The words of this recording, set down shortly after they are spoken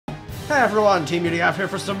Hey everyone, Teamudf here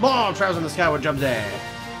for some more Trails in the Sky with Jump Day.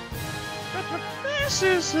 The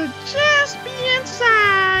professor suggests be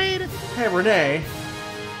inside. Hey Renee.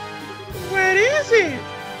 What is it?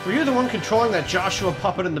 Were you the one controlling that Joshua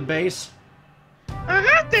puppet in the base?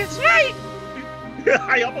 That's right.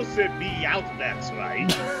 I almost said me out, that's right.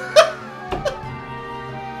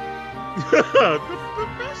 The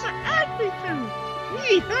professor asked me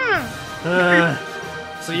to.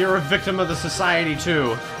 So you're a victim of the society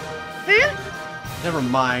too. Huh? Never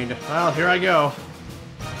mind. Well, here I go.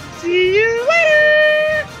 See you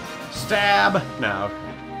later. Stab! No.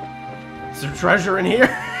 Is there treasure in here?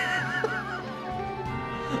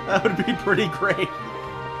 That would be pretty great.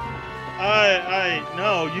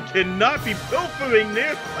 No, you cannot be pilfering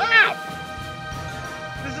this. Stop!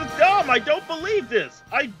 This is dumb. I don't believe this.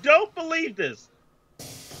 I don't believe this.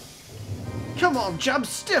 Come on, Jump,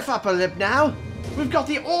 stiff upper lip now. We've got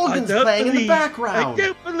the organs playing in the background. I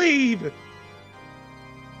don't believe.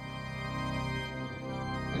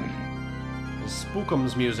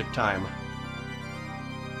 Spookums music time.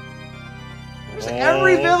 There's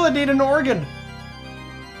every villain need an organ.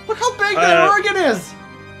 Look how big that organ is.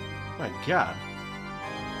 My God.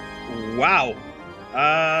 Wow.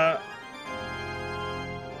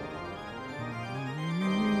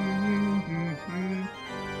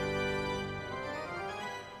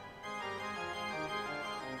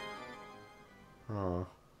 Oh,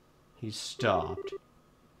 he stopped.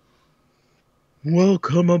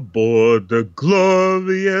 Welcome aboard the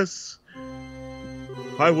Glorious.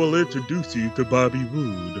 I will introduce you to Bobby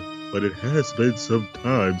Wood, but it has been some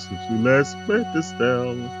time since we last met,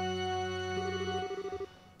 Estelle.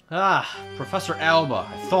 Ah, Professor Alba.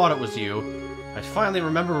 I thought it was you. I finally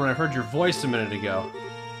remember when I heard your voice a minute ago.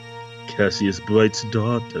 Cassius Bright's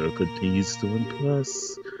daughter continues to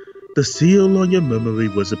impress. The seal on your memory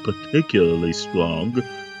wasn't particularly strong, but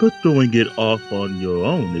throwing it off on your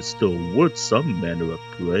own is still worth some manner of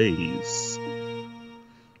praise.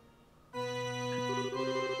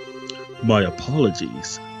 My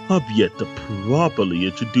apologies. I've yet to properly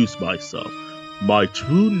introduce myself. My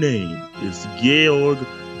true name is Georg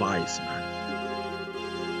Weisman.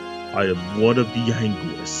 I am one of the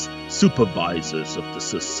Anguis, supervisors of the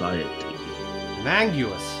society. An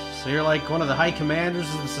Anguis. So you're like one of the high commanders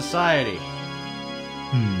of the society.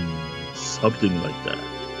 Something like that.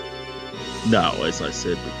 Now, as I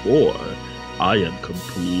said before, I am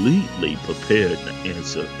completely prepared to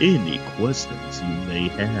answer any questions you may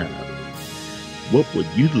have. What would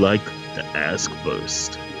you like to ask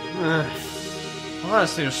first?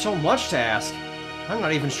 Honestly, there's so much to ask. I'm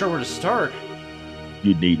not even sure where to start.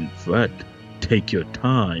 You needn't fret. Take your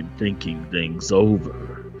time thinking things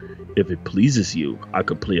over. If it pleases you, I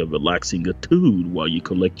could play a relaxing etude while you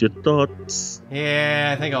collect your thoughts.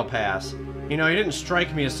 Yeah, I think I'll pass. You know, you didn't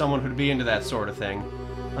strike me as someone who'd be into that sort of thing.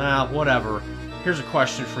 Well, whatever. Here's a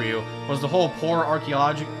question for you. Was the whole poor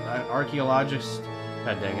archaeologist...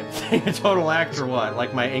 God dang it. Thing a total act or what?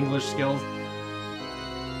 Like my English skills?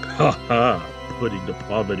 Haha, putting the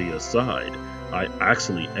poverty aside, I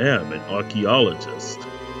actually am an archaeologist.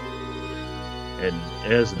 And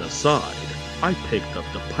as an aside, I picked up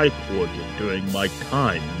the pipe organ during my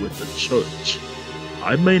time with the church.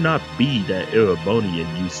 I may not be that Erebonian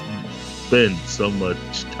you spend so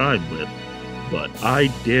much time with, but I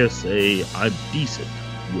dare say I'm decent,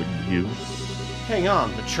 wouldn't you? Hang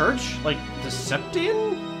on, the church? Like, the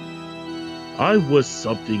Septian? I was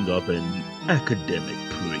something of an academic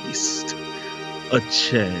priest. A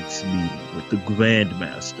chance meeting with the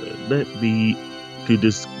Grandmaster led me to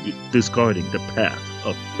discarding the path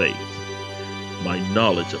of faith. My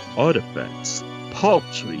knowledge of artifacts,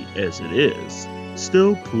 paltry as it is,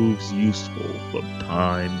 still proves useful from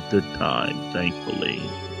time to time, thankfully.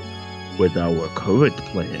 With our current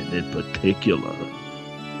plan in particular.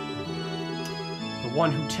 The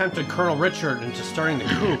one who tempted Colonel Richard into starting the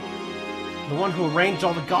coup. The one who arranged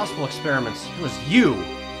all the gospel experiments. It was you!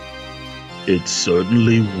 It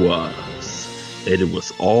certainly was. And it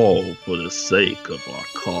was all for the sake of our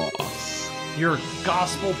cause. Your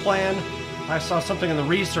gospel plan? I saw something in the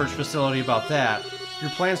research facility about that. Your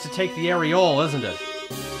plan's to take the areole, isn't it?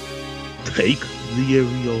 Take the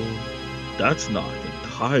areole? That's not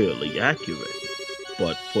entirely accurate.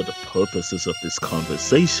 But for the purposes of this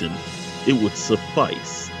conversation, it would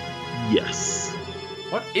suffice. Yes.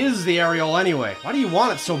 What is the areole anyway? Why do you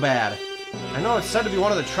want it so bad? I know it's said to be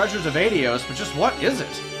one of the treasures of Adios, but just what is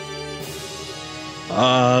it?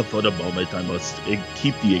 For the moment I must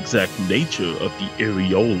keep the exact nature of the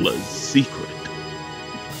areola's secret.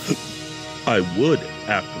 I would,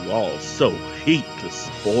 after all, so hate to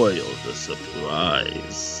spoil the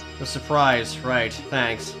surprise. The surprise, right,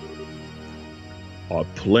 thanks. Our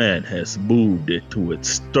plan has moved into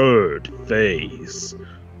its third phase.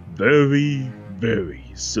 Very, very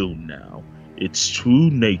soon now, its true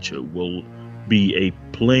nature will be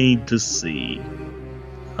plain to see.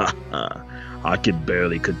 I can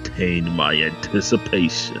barely contain my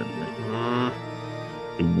anticipation.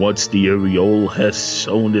 And once the aureole has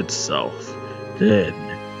shown itself,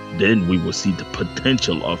 then we will see the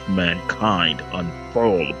potential of mankind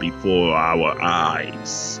unfurl before our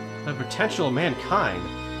eyes. The potential of mankind?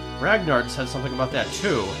 Ragnar said something about that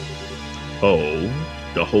too. Oh,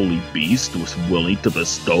 the holy beast was willing to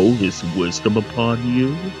bestow his wisdom upon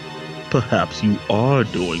you? Perhaps you are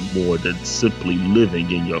doing more than simply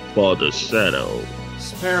living in your father's shadow.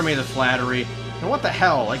 Spare me the flattery. And what the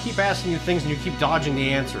hell? I keep asking you things and you keep dodging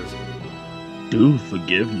the answers. Do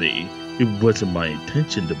forgive me. It wasn't my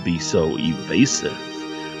intention to be so evasive.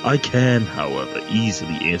 I can, however,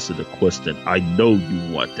 easily answer the question I know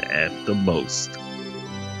you want to ask the most.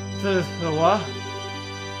 The what?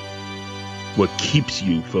 What keeps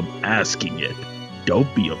you from asking it?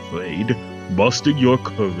 Don't be afraid. Muster your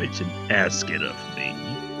courage and ask it of me.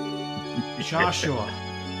 Joshua.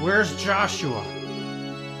 Where's Joshua?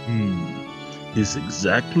 His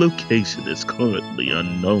exact location is currently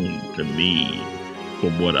unknown to me.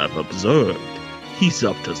 From what I've observed, he's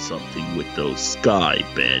up to something with those sky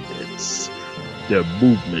bandits. Their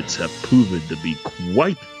movements have proven to be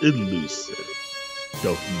quite elusive.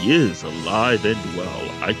 Though he is alive and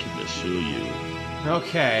well, I can assure you.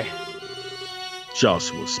 Okay.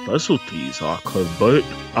 Joshua's specialties are covert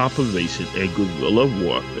operation and guerrilla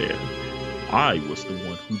warfare. I was the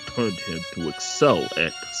one who turned him to excel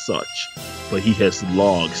at such, but he has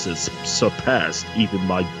long since surpassed even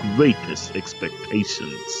my greatest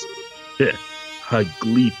expectations. I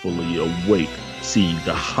gleefully await seeing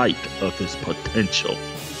the height of his potential.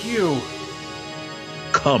 You...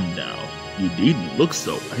 Come now, you needn't look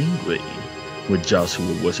so angry. When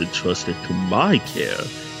Joshua was entrusted to my care,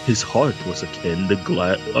 his heart was akin to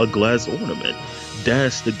a glass ornament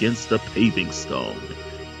dashed against a paving stone.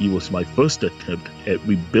 He was my first attempt at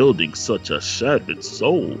rebuilding such a shattered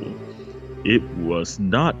soul. It was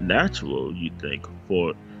not natural, you'd think,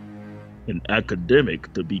 for an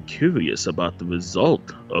academic to be curious about the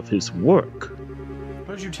result of his work.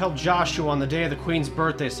 What did you tell Joshua on the day of the Queen's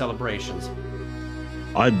birthday celebrations?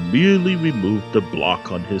 I merely removed the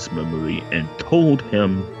block on his memory and told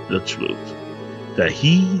him the truth. That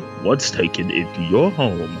he, once taken into your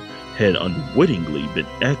home, had unwittingly been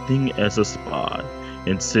acting as a spy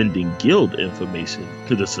and sending guild information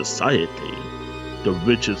to the society. The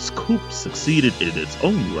Richards coup succeeded in its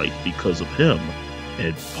own right because of him,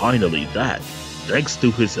 and finally that, thanks to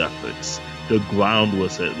his efforts, the ground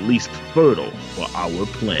was at least fertile for our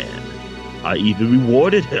plan. I even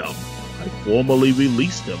rewarded him. I formally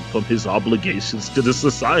released him from his obligations to the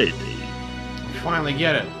society. I finally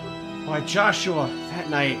get it. Why Joshua, that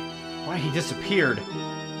night, why he disappeared.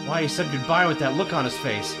 Why he said goodbye with that look on his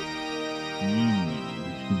face.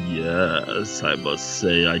 Yes, I must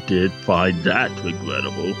say I did find that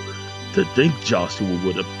regrettable. To think Joshua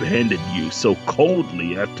would abandon you so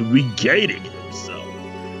coldly after regaining himself.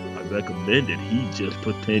 I recommended he just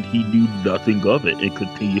pretend he knew nothing of it and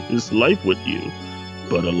continue his life with you.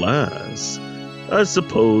 But alas, I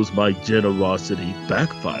suppose my generosity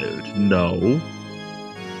backfired, no?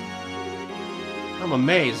 I'm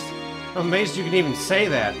amazed. I'm amazed you can even say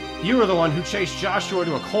that. You were the one who chased Joshua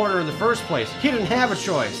to a corner in the first place. He didn't have a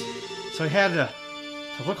choice. So he had to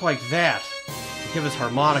look like that. To give his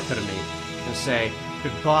harmonica to me. And say,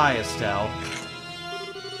 goodbye, Estelle.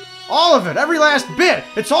 All of it! Every last bit!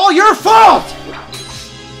 It's all your fault!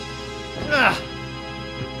 Ugh.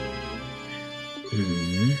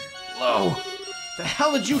 Lo, the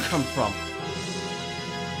hell did you come from?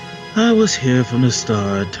 I was here from the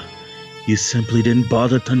start. You simply didn't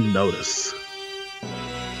bother to notice.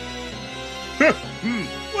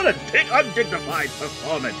 What a undignified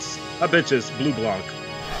performance! A bitch's Blue Blanc.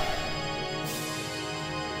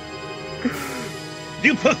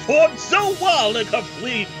 You performed so well in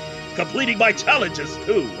completing my challenges,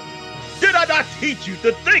 too. Did I not teach you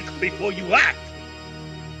to think before you act?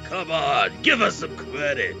 Come on, give us some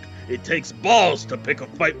credit. It takes balls to pick a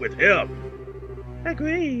fight with him.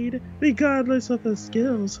 Agreed. Regardless of her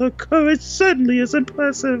skills, her courage certainly is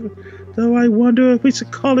impressive. Though I wonder if we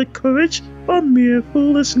should call it courage or mere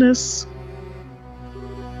foolishness.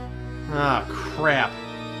 Ah, crap.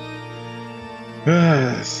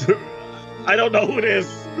 I don't know who it is.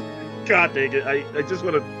 God dang it. I just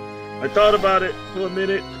want to... I thought about it for a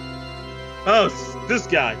minute. Oh, this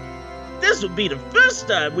guy. This would be the first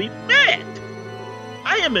time we met.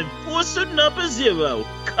 I am Enforcer number 0,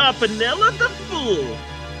 Campanella the Fool.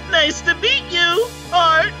 Nice to meet you,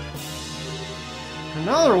 Art.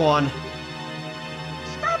 Another one.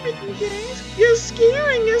 Stop it, you guys. You're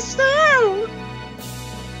scaring us now.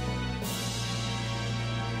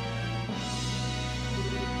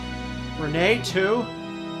 Renee, too?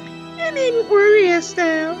 You needn't worry,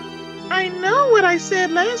 Estelle. I know what I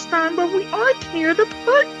said last time, but we aren't here to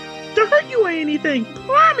hurt you or anything.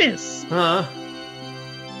 Promise. Huh?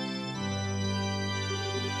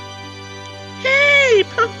 Hey,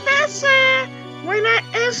 Professor! Why not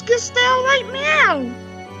ask Estelle right now?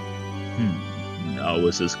 Now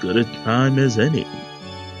is as good a time as any.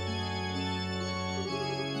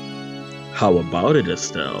 How about it,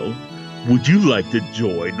 Estelle? Would you like to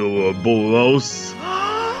join Ouroboros?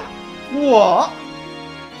 What?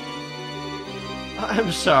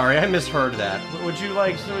 I'm sorry, I misheard that. Would you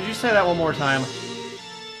say that one more time?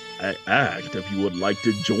 I asked if you would like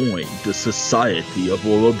to join the Society of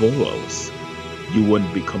Ouroboros. You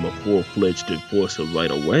wouldn't become a full-fledged enforcer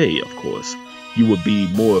right away, of course. You would be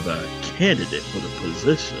more of a candidate for the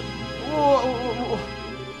position.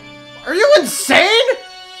 Are you insane?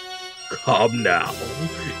 Come now.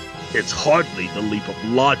 It's hardly the leap of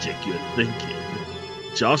logic you're thinking.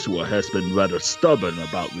 Joshua has been rather stubborn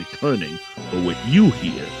about returning, but with you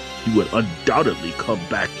here, he would undoubtedly come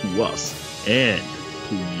back to us, and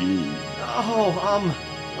to you.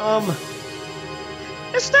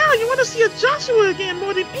 Estelle, you want to see a Joshua again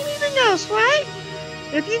more than anything else, right?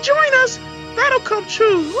 If you join us, that'll come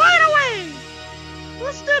true right away.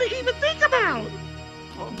 What's there to even think about?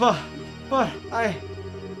 But I...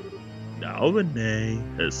 Now, Renee,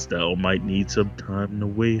 Estelle might need some time to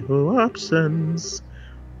weigh her options.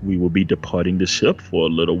 We will be departing the ship for a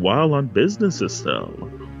little while on business,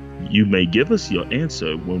 Estelle. You may give us your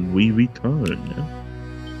answer when we return.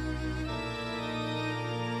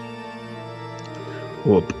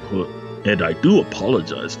 And I do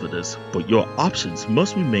apologize for this, but your options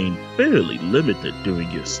must remain fairly limited during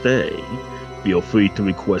your stay. Feel free to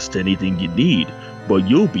request anything you need, but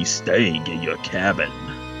you'll be staying in your cabin.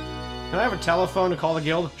 Can I have a telephone to call the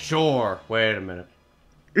guild? Sure. Wait a minute.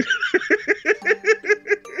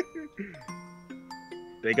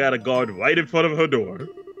 They got a guard right in front of her door.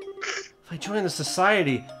 If I join the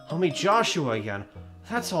society, I'll meet Joshua again.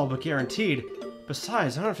 That's all but guaranteed.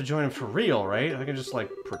 Besides, I don't have to join him for real, right? I can just,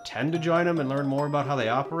 pretend to join him and learn more about how they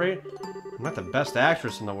operate. I'm not the best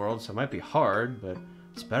actress in the world, so it might be hard, but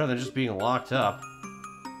it's better than just being locked up.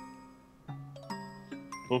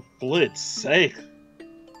 For Flit's sake.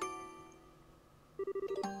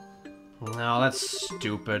 No, that's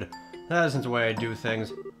stupid. That isn't the way I do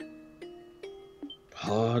things.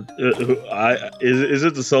 Is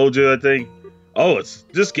it the soldier, I think? Oh, it's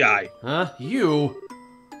this guy. Huh? You?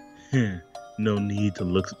 No need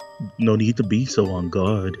to be so on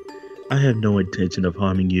guard. I have no intention of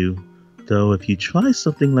harming you. Though if you try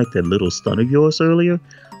something like that little stunt of yours earlier,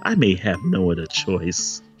 I may have no other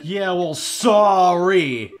choice. Yeah, well,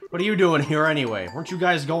 sorry. What are you doing here anyway? Weren't you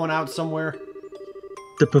guys going out somewhere?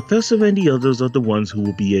 The professor and the others are the ones who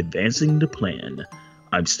will be advancing the plan.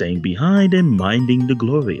 I'm staying behind and minding the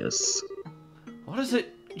glorious. What is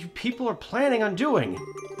it you people are planning on doing?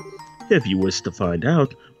 If you wish to find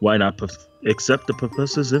out, why not accept the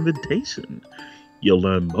professor's invitation? You'll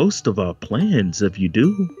learn most of our plans if you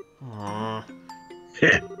do.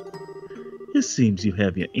 It seems you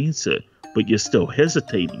have your answer, but you're still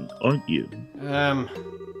hesitating, aren't you?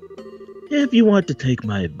 If you want to take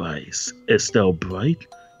my advice, Estelle Bright,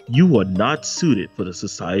 you are not suited for the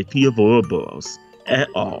Society of Ouroboros at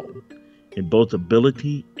all, in both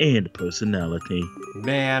ability and personality.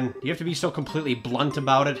 Man, you have to be so completely blunt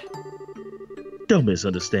about it. Don't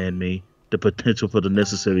misunderstand me. The potential for the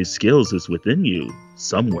necessary skills is within you,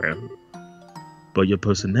 somewhere. But your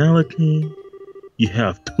personality, you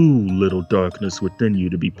have too little darkness within you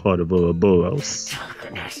to be part of Ouroboros.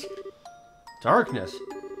 Darkness. Darkness?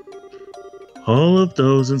 All of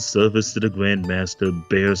those in service to the Grand Master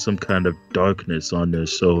bear some kind of darkness on their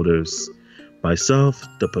shoulders. Myself,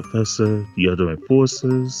 the Professor, the other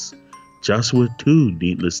enforcers, Joshua too,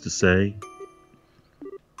 needless to say.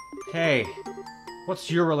 Hey,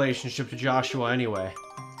 what's your relationship to Joshua anyway?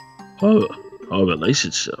 Our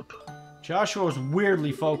relationship? Joshua was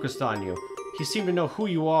weirdly focused on you. He seemed to know who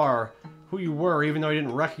you were, even though he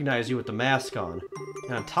didn't recognize you with the mask on.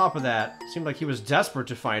 And on top of that, it seemed like he was desperate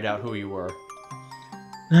to find out who you were.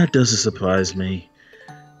 That doesn't surprise me.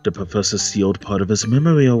 The professor sealed part of his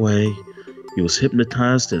memory away. He was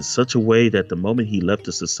hypnotized in such a way that the moment he left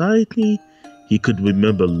the society, he could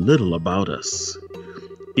remember little about us.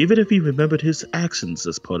 Even if he remembered his actions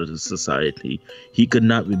as part of the society, he could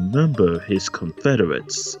not remember his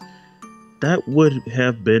Confederates. That would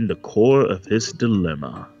have been the core of his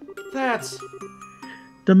dilemma. That's...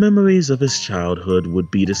 The memories of his childhood would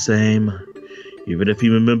be the same. Even if he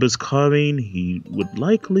remembers Karine, he would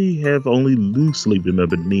likely have only loosely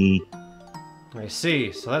remembered me. I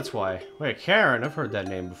see, so that's why. Wait, Karen, I've heard that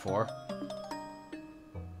name before.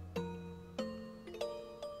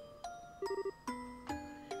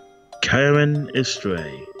 Karen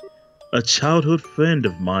Estray, a childhood friend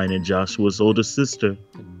of mine and Joshua's older sister.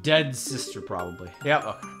 A dead sister, probably. Yep,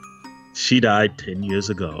 okay. She died 10 years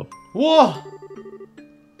ago. Whoa!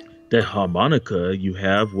 That harmonica you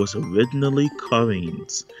have was originally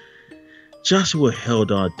Karine's. Joshua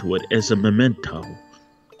held on to it as a memento,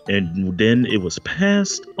 and then it was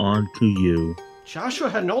passed on to you. Joshua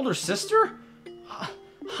had an older sister?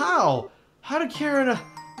 How? How did Karen,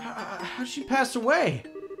 how did she pass away?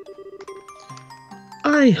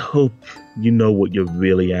 I hope you know what you're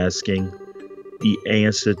really asking. The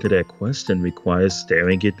answer to that question requires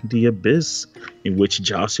staring into the abyss in which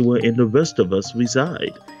Joshua and the rest of us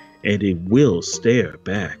reside, and it will stare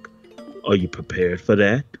back. Are you prepared for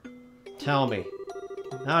that? Tell me.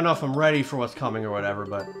 I don't know if I'm ready for what's coming or whatever,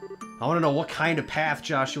 but I want to know what kind of path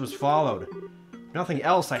Joshua's followed. If nothing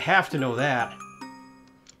else, I have to know that.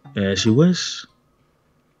 As you wish.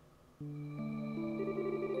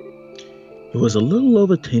 It was a little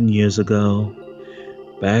over 10 years ago,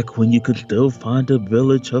 back when you could still find the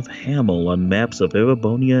village of Hamel on maps of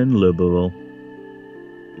Erebonia and Liberal.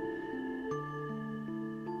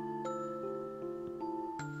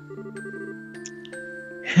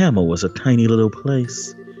 Hamel was a tiny little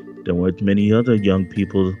place. There weren't many other young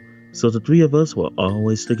people, so the three of us were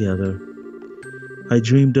always together. I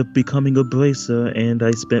dreamed of becoming a bracer, and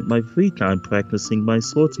I spent my free time practicing my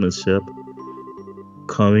swordsmanship.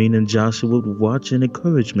 Karine and Joshua would watch and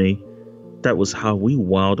encourage me. That was how we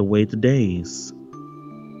whiled away the days.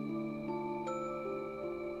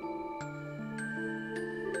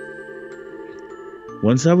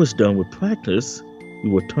 Once I was done with practice, we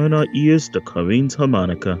would turn our ears to Karine's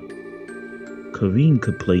harmonica. Karine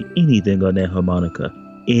could play anything on that harmonica,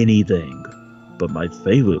 anything. But my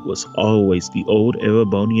favorite was always the old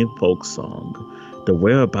Erebonian folk song, The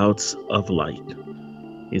Whereabouts of Light.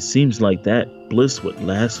 It seems like that bliss would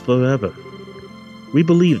last forever. We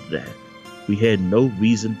believed that. We had no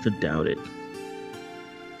reason to doubt it.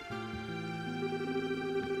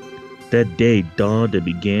 That day dawned and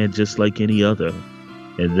began just like any other,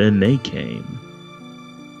 and then they came.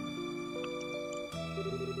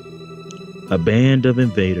 A band of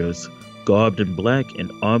invaders, garbed in black and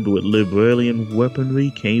armed with Librarian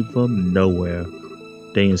weaponry, came from nowhere.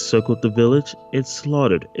 They encircled the village and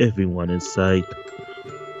slaughtered everyone in sight.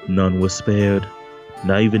 None was spared,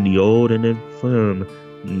 not even the old and infirm,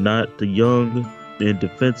 not the young and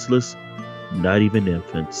defenseless, not even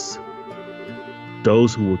infants.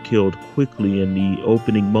 Those who were killed quickly in the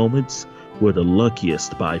opening moments were the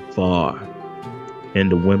luckiest by far.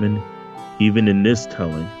 And the women, even in this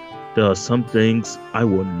telling, there are some things I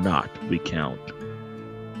will not recount.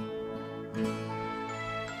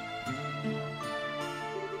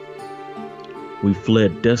 We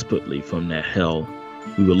fled desperately from that hell.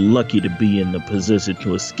 We were lucky to be in the position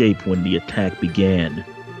to escape when the attack began.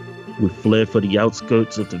 We fled for the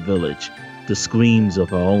outskirts of the village, the screams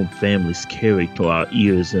of our own families carried to our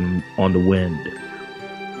ears and on the wind.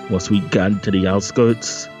 Once we got into the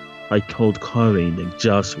outskirts, I told Karine and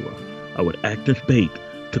Joshua I would act as bait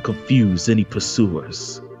to confuse any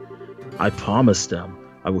pursuers. I promised them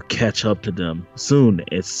I would catch up to them soon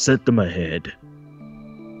and set them ahead.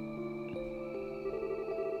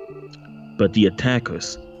 But the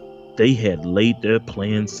attackers, they had laid their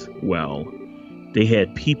plans well. They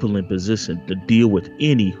had people in position to deal with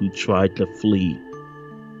any who tried to flee.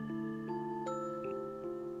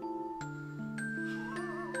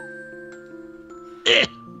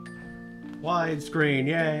 Widescreen,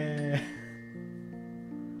 yay!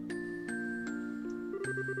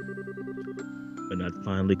 When I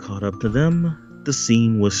finally caught up to them, the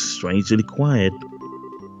scene was strangely quiet.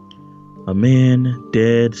 A man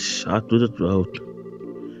dead, shot through the throat.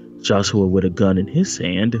 Joshua with a gun in his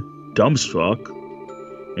hand, dumbstruck,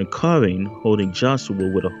 and Karine holding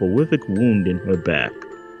Joshua with a horrific wound in her back.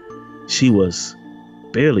 She was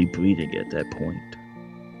barely breathing at that point.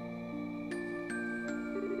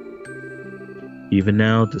 Even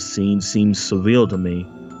now, the scene seems surreal to me.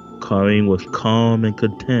 Karine was calm and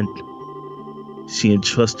content. She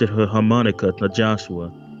entrusted her harmonica to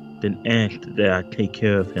Joshua, then asked that I take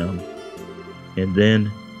care of him. And then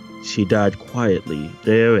she died quietly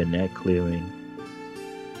there in that clearing.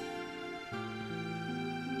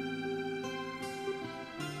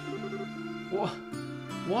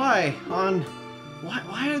 Why?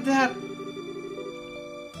 Why did that...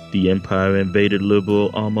 The Empire invaded Liberal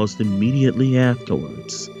almost immediately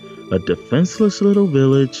afterwards. A defenseless little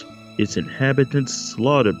village, its inhabitants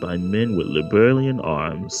slaughtered by men with Liberalian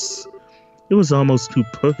arms. It was almost too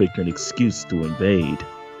perfect an excuse to invade.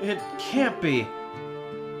 It can't be.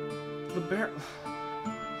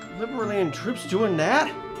 Liberalian troops doing that?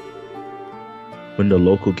 When the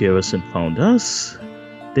local garrison found us,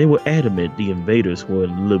 they were adamant the invaders were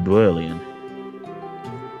Liberalian.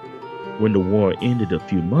 When the war ended a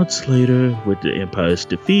few months later with the Empire's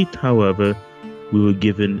defeat, however, we were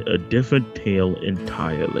given a different tale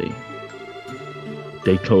entirely.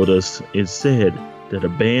 They told us instead that a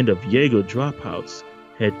band of Jaeger dropouts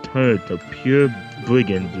had turned to pure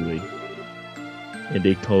brigandry, and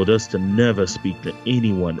they told us to never speak to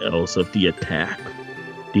anyone else of the attack.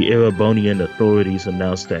 The Erebonian authorities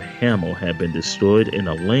announced that Hamel had been destroyed in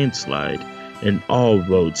a landslide, and all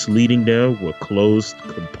roads leading there were closed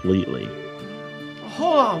completely.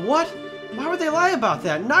 Hold on, what? Why would they lie about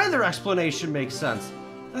that? Neither explanation makes sense.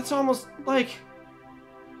 That's almost like...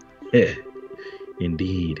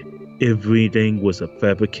 Indeed, everything was a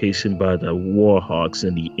fabrication by the warhawks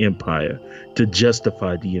in the Empire to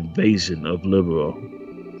justify the invasion of Liberal.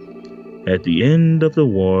 At the end of the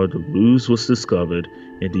war, the ruse was discovered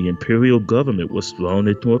and the imperial government was thrown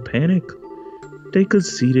into a panic. They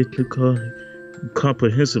conceded to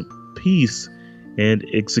comprehensive peace and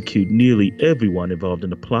execute nearly everyone involved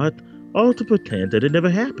in the plot, all to pretend that it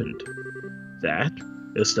never happened. That,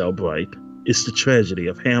 Estelle Bright, is the tragedy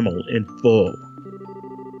of Hamel in full.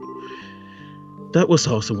 That was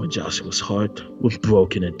also when Joshua's heart was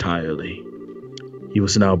broken entirely. He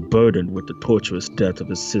was now burdened with the torturous death of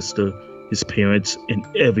his sister, his parents, and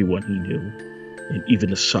everyone he knew, and even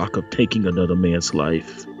the shock of taking another man's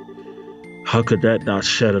life. How could that not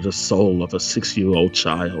shatter the soul of a 6-year-old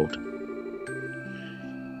child?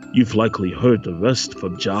 You've likely heard the rest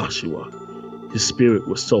from Joshua. His spirit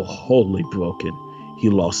was so wholly broken, he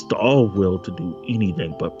lost all will to do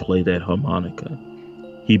anything but play that harmonica.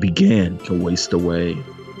 He began to waste away.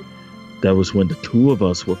 That was when the two of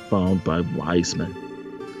us were found by Wiseman.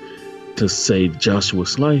 To save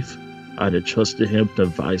Joshua's life, I'd entrusted him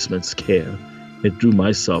to Wiseman's care and threw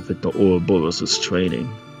myself into Ouroboros'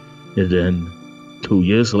 training. And then, 2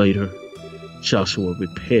 years later, Joshua,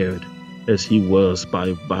 repaired as he was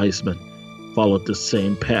by Wiseman, followed the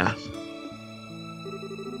same path.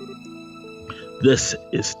 This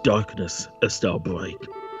is darkness, Estelle Bright.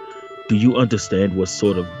 Do you understand what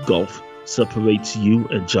sort of gulf separates you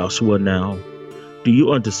and Joshua now? Do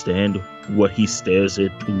you understand what he stares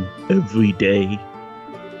into every day?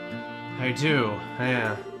 I do,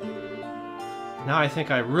 yeah. Now I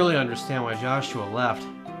think I really understand why Joshua left.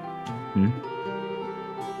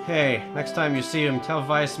 Hey, next time you see him, tell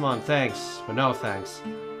Weissman thanks, but no thanks.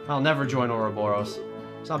 I'll never join Ouroboros.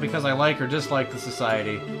 It's not because I like or dislike the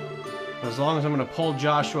society. But as long as I'm gonna pull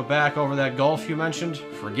Joshua back over that gulf you mentioned,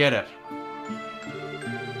 forget it.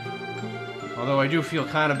 Although I do feel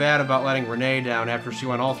kind of bad about letting Renee down after she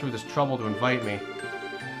went all through this trouble to invite me.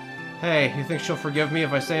 Hey, you think she'll forgive me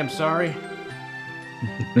if I say I'm sorry?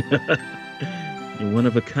 You're one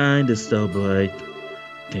of a kind, Estelle Bright.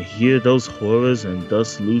 To hear those horrors and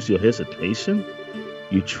thus lose your hesitation?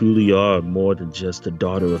 You truly are more than just a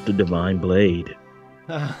daughter of the Divine Blade.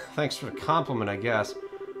 Thanks for the compliment, I guess.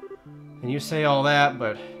 And you say all that,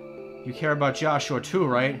 but you care about Joshua too,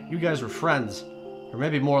 right? You guys were friends. Or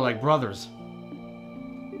maybe more like brothers.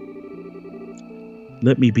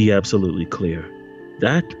 Let me be absolutely clear.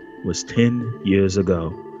 That was 10 years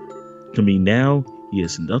ago. To me now, he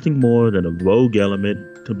is nothing more than a rogue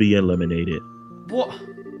element to be eliminated. What?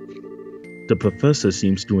 The professor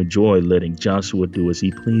seems to enjoy letting Joshua do as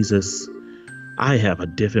he pleases. I have a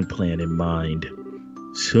different plan in mind.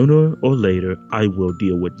 Sooner or later, I will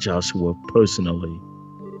deal with Joshua personally.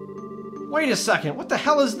 Wait a second, what the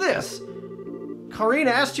hell is this? Karina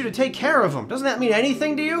asked you to take care of him. Doesn't that mean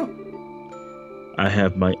anything to you? I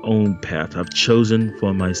have my own path I've chosen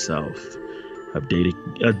for myself. I've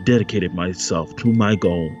dedicated myself to my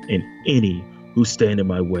goal, and any who stand in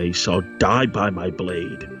my way shall die by my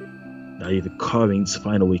blade. Not even Karin's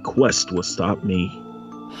final request will stop me.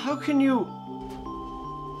 How can you...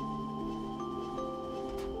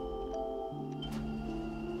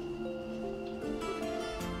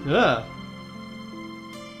 Ugh.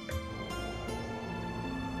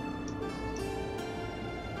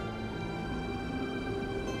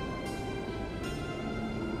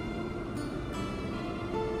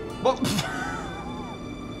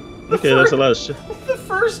 Okay, that's a lot of shit. The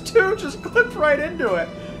first two just clipped right into it.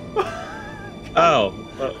 Oh.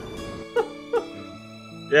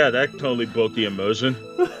 Yeah, that totally broke the immersion.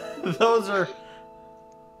 Those are...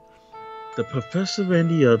 The professor and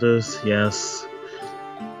the others, yes.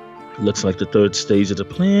 Looks like the third stage of the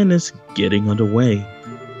plan is getting underway.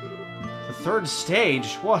 The third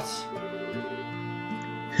stage? What?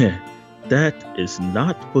 That is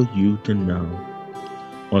not for you to know.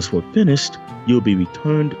 Once we're finished, you'll be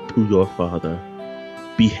returned to your father.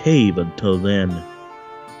 Behave until then.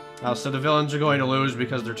 Oh, so the villains are going to lose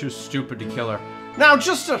because they're too stupid to kill her. Now,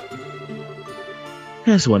 just a...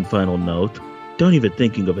 Here's one final note. Don't even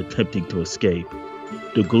thinking of attempting to escape.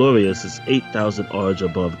 The Glorious is 8,000 arj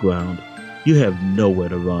above ground. You have nowhere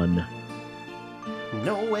to run.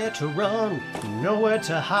 Nowhere to run, nowhere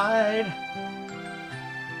to hide.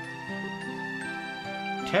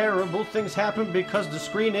 Terrible things happen because the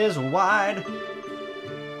screen is wide.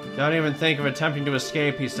 Don't even think of attempting to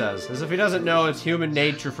escape, he says, as if he doesn't know it's human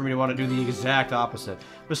nature for me to want to do the exact opposite.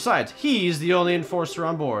 Besides, he's the only enforcer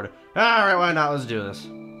on board. Alright, why not? Let's do this.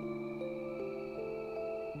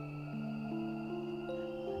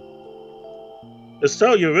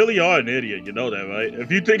 Estelle, you really are an idiot, you know that, right?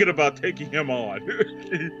 If you're thinking about taking him on,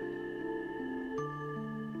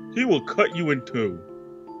 he will cut you in two.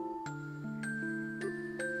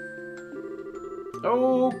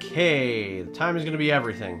 Okay, the time is going to be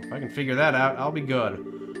everything. If I can figure that out, I'll be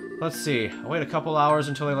good. Let's see. I'll wait a couple hours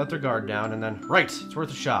until they let their guard down, and then... Right! It's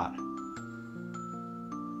worth a shot.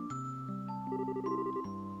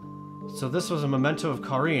 So this was a memento of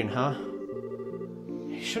Karine, huh?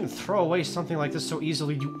 You shouldn't throw away something like this so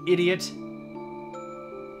easily, you idiot!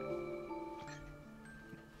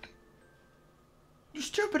 You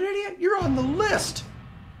stupid idiot! You're on the list!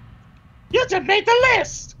 You just made the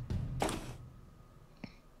list!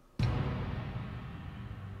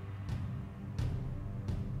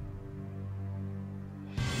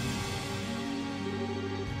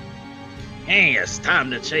 Hey, it's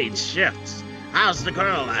time to change shifts. How's the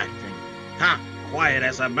girl acting? Ha, quiet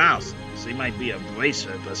as a mouse. She might be a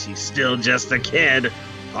bracer, but she's still just a kid.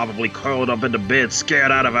 Probably curled up in the bed,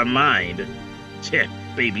 scared out of her mind. Cheh,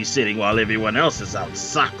 babysitting while everyone else is out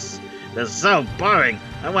sucks. They're so boring.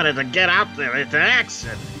 I wanted to get out there into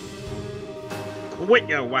action. Quit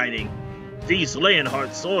your whining. These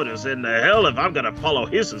Leonhardt's orders, and the hell if I'm gonna follow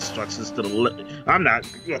his instructions to the I'm not...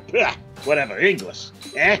 Whatever, English.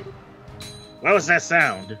 Eh? What was that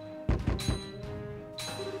sound?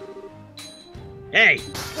 Hey,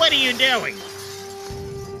 what are you doing?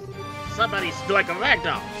 Somebody's like a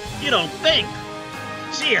ragdoll. You don't think?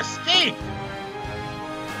 She escaped!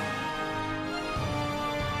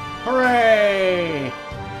 Hooray!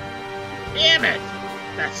 Damn it!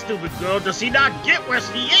 That stupid girl, does she not get where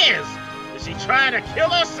she is? Is she trying to kill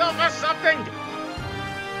herself or something?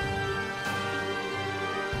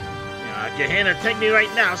 If you had her take me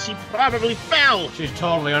right now, she probably fell. She's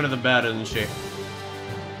totally under the bed, isn't she?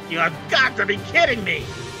 You have got to be kidding me!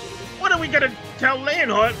 What are we gonna tell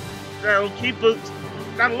Leonhardt that'll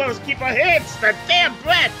let us keep our heads? That damn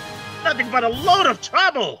brat! Nothing but a load of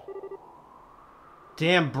trouble!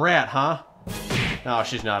 Damn brat, huh? No,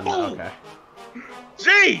 she's not. Okay.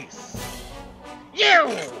 Jeez!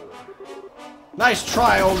 You! Nice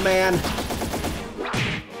try, old man.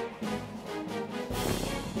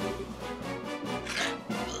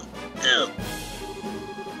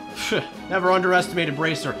 Never underestimated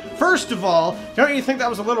Bracer. First of all, don't you think that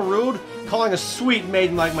was a little rude? Calling a sweet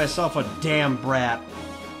maiden like myself a damn brat.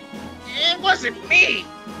 It wasn't me!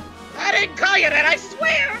 I didn't call you that, I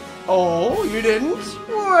swear! Oh, you didn't?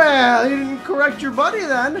 Well, you didn't correct your buddy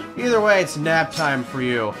then. Either way, it's nap time for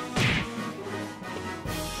you.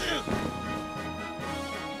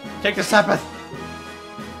 Take the Sepith.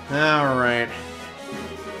 Alright.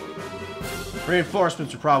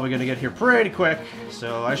 Reinforcements are probably going to get here pretty quick,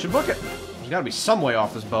 so I should book it. There's got to be some way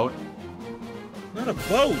off this boat. Not a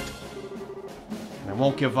boat. And I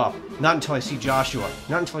won't give up. Not until I see Joshua.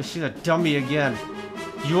 Not until I see that dummy again.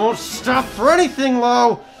 You won't stop for anything,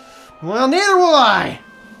 Lo! Well, neither will I!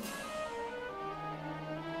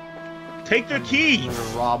 Take their I'm keys.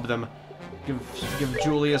 gonna rob them. Give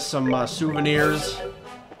Julius some souvenirs.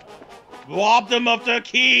 Rob them of their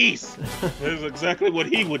keys. That's exactly what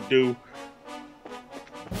he would do.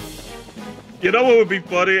 You know what would be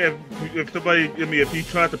funny if somebody, if he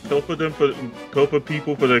tried to pilfer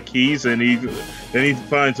people for their keys, and he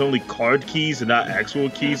finds only card keys and not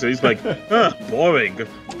actual keys, so he's like, boring.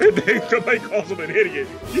 And then somebody calls him an idiot.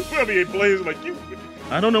 You probably ain't Blaze like you.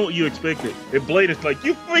 I don't know what you expected. And Blade is like,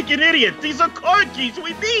 you freaking idiot! These are card keys.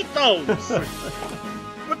 We need those.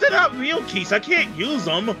 But they're not real keys. I can't use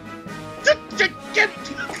them.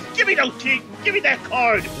 Give me those keys. Give me that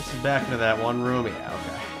card. This is back into that one room. Yeah,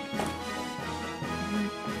 okay.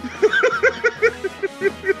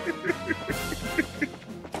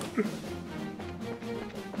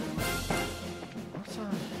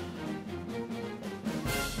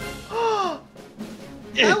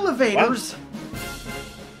 elevators?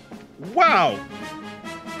 Wow!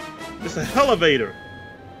 It's an elevator.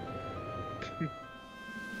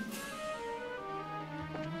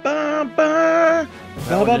 Ba, ba,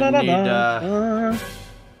 Well, ba, we ba, didn't ba, need,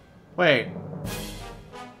 Wait.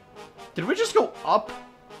 Did we just go up?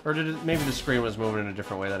 Or did it, maybe the screen was moving in a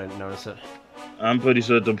different way that I didn't notice it? I'm pretty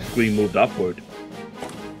sure the screen moved upward.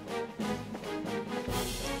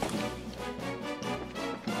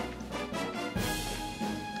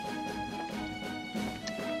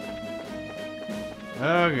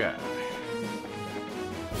 Okay.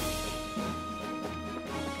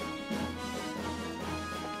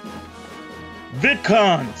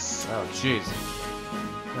 Bitcons! Oh, jeez.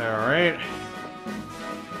 Alright.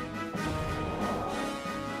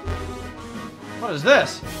 What is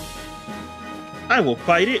this? I will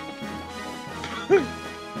fight it.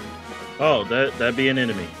 Oh, that'd be an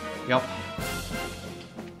enemy. Yep.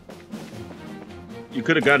 You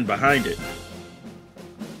could have gotten behind it.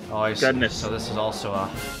 Oh, I see. Goodness. So this is also a...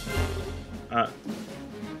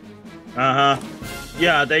 Uh-huh.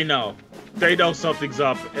 Yeah, they know. They know something's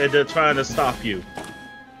up, and they're trying to stop you.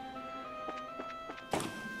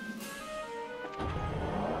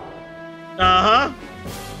 Uh-huh.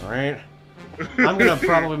 Alright. I'm gonna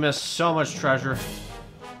probably miss so much treasure.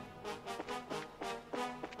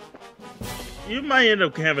 You might end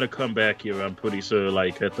up having to come back here, I'm pretty sure,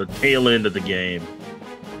 like, at the tail end of the game.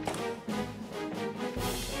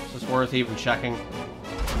 Is this worth even checking?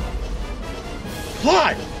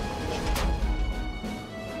 What?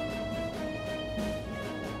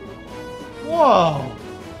 Whoa!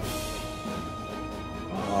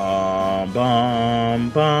 Bum,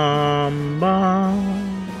 bum, bum.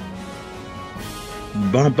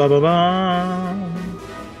 Bum, bum, bum, bum.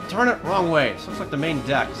 Turn it wrong way. This looks like the main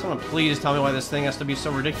deck. Someone please tell me why this thing has to be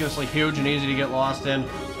so ridiculously huge and easy to get lost in.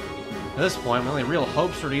 At this point, my only real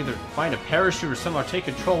hopes are to either find a parachute or somehow take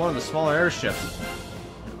control of one of the smaller airships.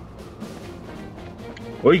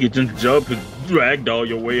 Or you can just jump and ragdoll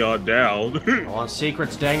your way on down. I want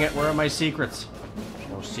secrets, dang it. Where are my secrets?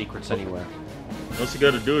 No secrets anywhere. All you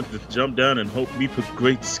gotta do is just jump down and hope Meet the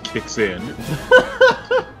Greats kicks in.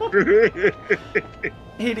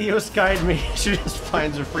 Helios guide me. She just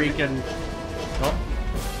finds a freaking...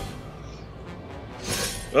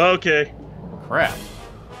 Oh, Okay, crap.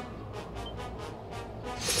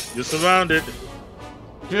 you're surrounded.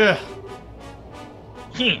 Ugh.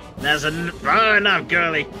 That's far enough,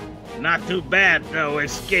 girlie. Not too bad, though,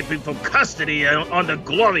 escaping from custody on the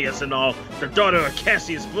Glorious and all. The daughter of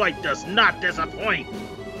Cassius Bright does not disappoint.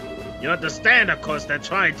 You understand, of course, that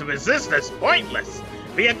trying to resist is pointless.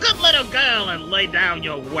 Be a good little girl and lay down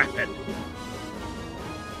your weapon.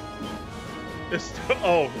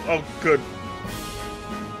 Oh, good.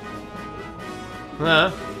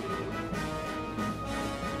 Huh?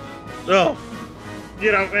 Oh,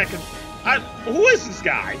 you know, who is this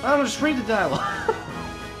guy? I don't just read the dialogue.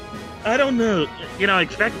 I don't know. You know,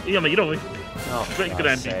 you don't Oh, for expect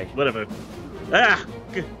God's that. sake. Whatever. Ah,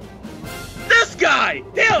 this guy,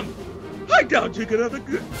 him. I doubt you could ever.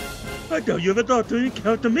 I doubt you ever thought to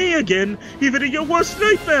encounter me again, even in your worst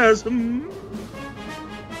nightmares.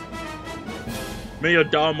 Mayor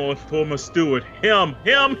Dalmore, former steward. Him.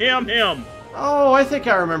 Oh, I think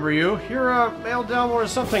I remember you. You're Male Delmore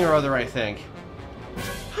something or other, I think.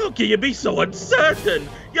 How can you be so uncertain?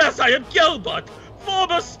 Yes, I am Gilbert,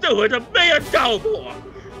 former steward of Mayor Dalmore.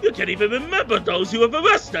 You can't even remember those you have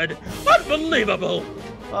arrested. Unbelievable.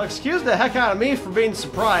 Well, excuse the heck out of me for being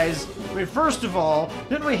surprised. I mean, first of all,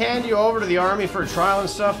 didn't we hand you over to the army for a trial and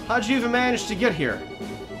stuff? How'd you even manage to get here?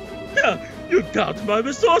 Yeah, you doubt my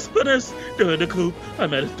resourcefulness. During the coup, I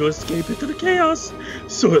managed to escape into the chaos.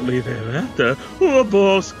 Shortly thereafter,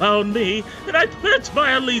 Ouroboros found me, and I pledged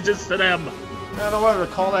my allegiance to them. I don't know whether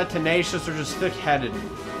to call that tenacious or just thick-headed.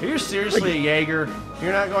 Are you seriously a Jaeger?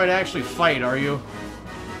 You're not going to actually fight, are you?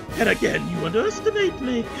 And again, you underestimate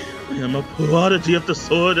me. I am a prodigy of the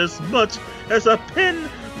sword as much as a pen,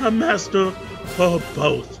 a master, or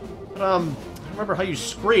both. But, I remember how you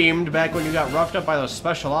screamed back when you got roughed up by those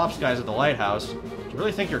special ops guys at the lighthouse. Do you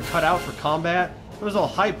really think you're cut out for combat? It was all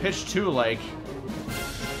high-pitched, too, like...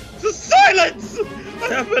 Silence!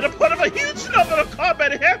 I have been a part of a huge number of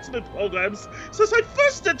combat enhancement programs since I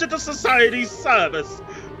first entered the Society's service.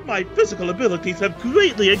 My physical abilities have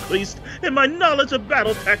greatly increased, and my knowledge of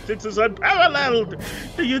battle tactics is unparalleled.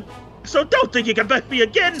 So don't think you can bet me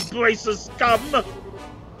again, braces scum!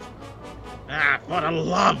 For the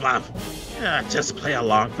love of... just play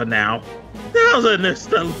along for now. Thousand is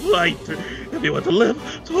the light. If you want to live,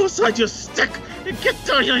 throw aside your stick and get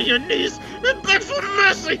down on your knees and beg for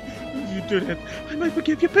mercy. you do that, I might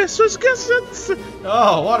forgive your past transgressions.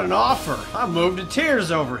 Oh, what an offer. I'm moved to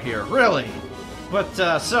tears over here, really.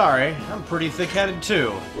 But, sorry, I'm pretty thick-headed,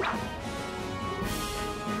 too.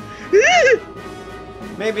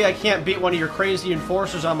 Maybe I can't beat one of your crazy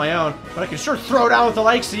enforcers on my own, but I can sure throw down with the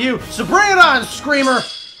likes of you, so bring it on, Screamer!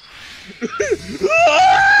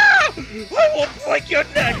 I will break your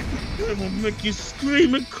neck! I will make you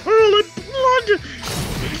scream and curl in blood!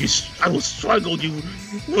 I will strangle you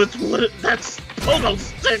with that pogo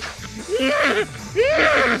stick!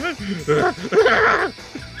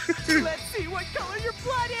 Let's see what color your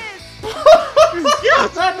blood is!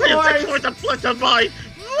 Yes! That It's a noise. choice of blood of mine!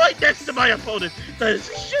 Right next to my opponent! That is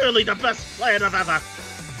surely the best plan I've ever...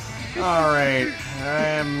 Alright,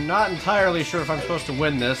 I'm not entirely sure if I'm supposed to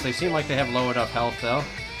win this. They seem like they have low enough health, though.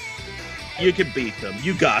 You can beat them.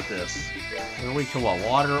 You got this. They're weak to what?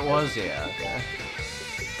 Water it was? Yeah, okay.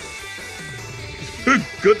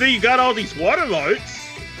 Good thing you got all these water lights.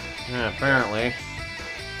 Yeah, apparently.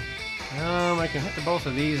 I can hit the both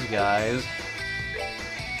of these guys.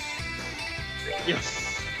 Yes.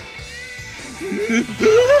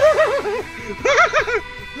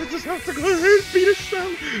 I just have to go ahead and beat a shell,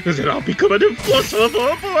 and then I'll become an enforcer of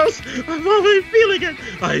all of us. I'm already feeling it.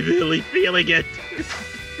 I'm really feeling it.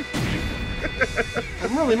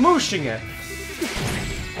 I'm really mooshing it.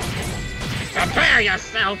 Prepare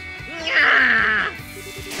yourself! Yeah!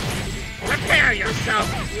 Prepare yourself!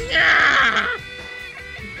 Yeah!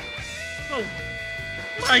 Oh,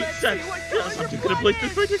 mindset. I'm gonna break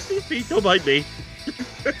this right next to your feet. Don't mind me.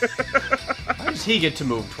 How does he get to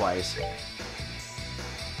move twice?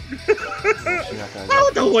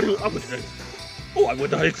 Oh, no, I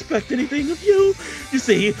would not expect anything of you. You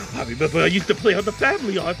see, I remember I used to play on the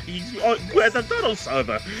Family RP on Grand Theft Auto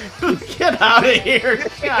server. Get out of here!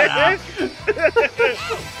 Shut up!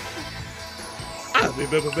 I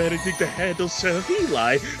remember managing to handle Sheriff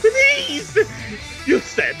Eli with ease. You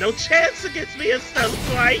stand no chance against me in Stealth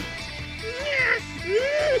Fight.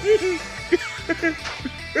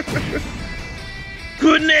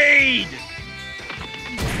 Grenade!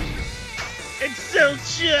 Excel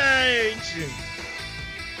change!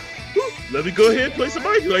 Let me go ahead and place a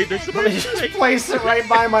mine right next to my Let me just teammate. place it right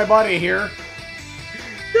by my buddy here.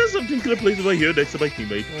 Yes, I'm just gonna place it right here next to my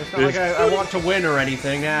teammate. It's not like I want to win or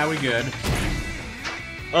anything. Nah, we good.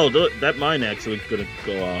 Oh, that mine actually gonna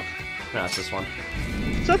go off. No, it's this one.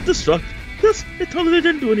 Self-destruct. Yes, it totally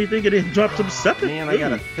didn't do anything. It didn't drop some separate. Man, I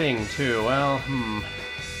got a thing too. Well,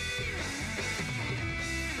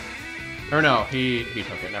 Or no, he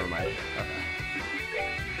took it. Never mind. Okay.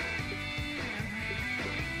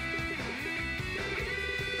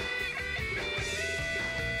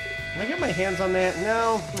 Can I get my hands on that?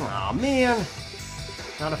 No. Aw, man.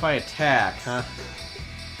 Not if I attack, huh?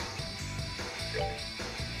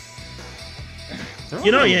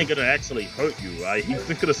 You know he ain't gonna actually hurt you, right? He's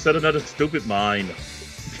just gonna set another stupid mine.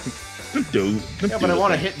 Yeah, but I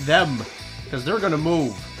want to hit them because they're gonna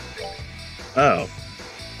move. Oh.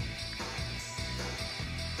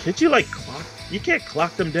 Can't you like clock? You can't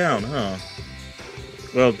clock them down, huh?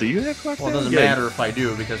 Well, do you have clock Well, it down? doesn't matter if I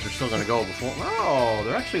do because they're still gonna go before. No,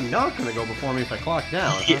 they're actually not gonna go before me if I clock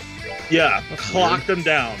down. Huh? Yeah, That's clock weird. them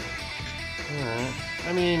down. Alright.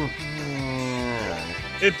 I mean,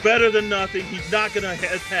 It's better than nothing. He's not gonna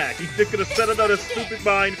attack. He's just gonna set another stupid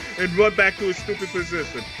mine and run back to his stupid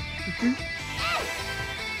position.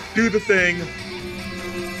 Do the thing.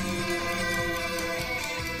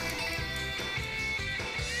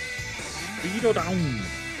 Beat it down.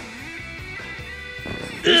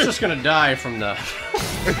 he's just gonna die from the.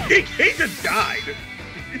 He just died.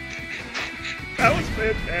 That was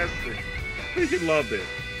fantastic. He loved it.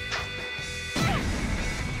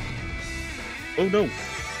 Oh no.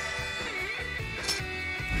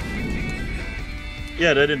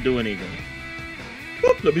 Yeah, that didn't do anything.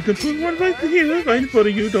 Oh, let me control one right here, right in front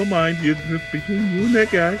of you. Don't mind. It's between you and that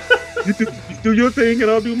guy. You do your thing and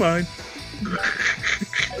I'll do mine.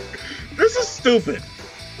 This is stupid.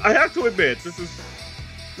 I have to admit, this is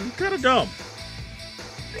kind of dumb.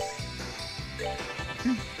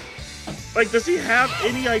 Like, does he have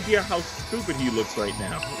any idea how stupid he looks right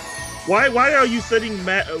now? Why are you setting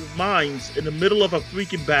mines in the middle of a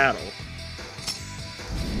freaking battle?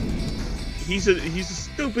 He's a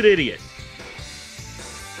stupid idiot.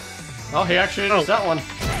 Oh, he actually didn't set one.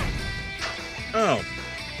 Oh,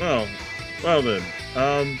 well then.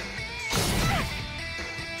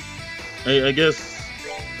 I guess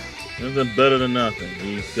nothing better than nothing.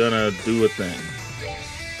 He's gonna do a thing.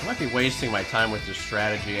 I might be wasting my time with this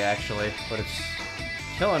strategy, actually, but it's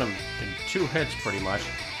killing him in 2 hits, pretty much.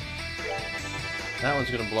 That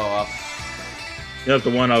one's gonna blow up. You have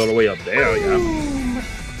to run all the way up there, yeah.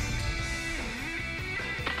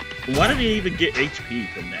 Why did he even get HP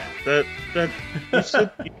from that? You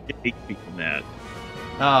should get HP from that.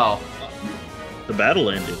 Oh. The battle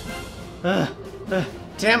ended.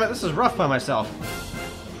 Damn it, this is rough by myself.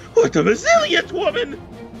 What a resilient woman!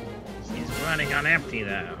 She's running on empty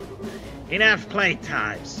now. Enough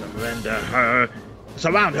playtime. Surround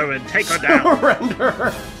her and take her down. Surrender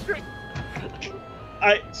her.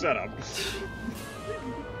 Shut up.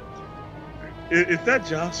 Is that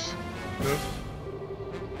Josh? No.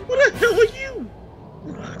 What the hell are you?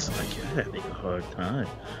 Looks like you're having a hard time.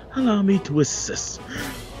 Allow me to assist.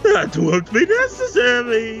 That won't be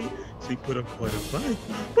necessary. She put up quite a fight,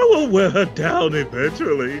 but we'll wear her down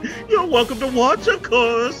eventually. You're welcome to watch, of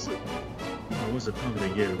course. I wasn't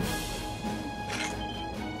talking to you.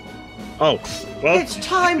 Oh, well. It's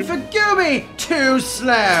time for Gooby! Too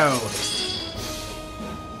slow!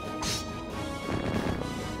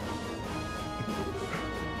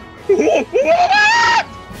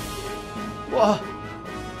 What?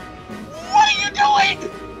 What are you doing?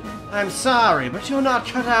 I'm sorry, but you're not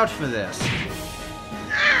cut out for this.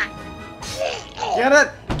 Get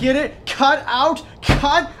it? Get it? Cut out?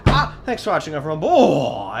 Cut out? Thanks for watching, everyone.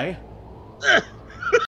 Boy!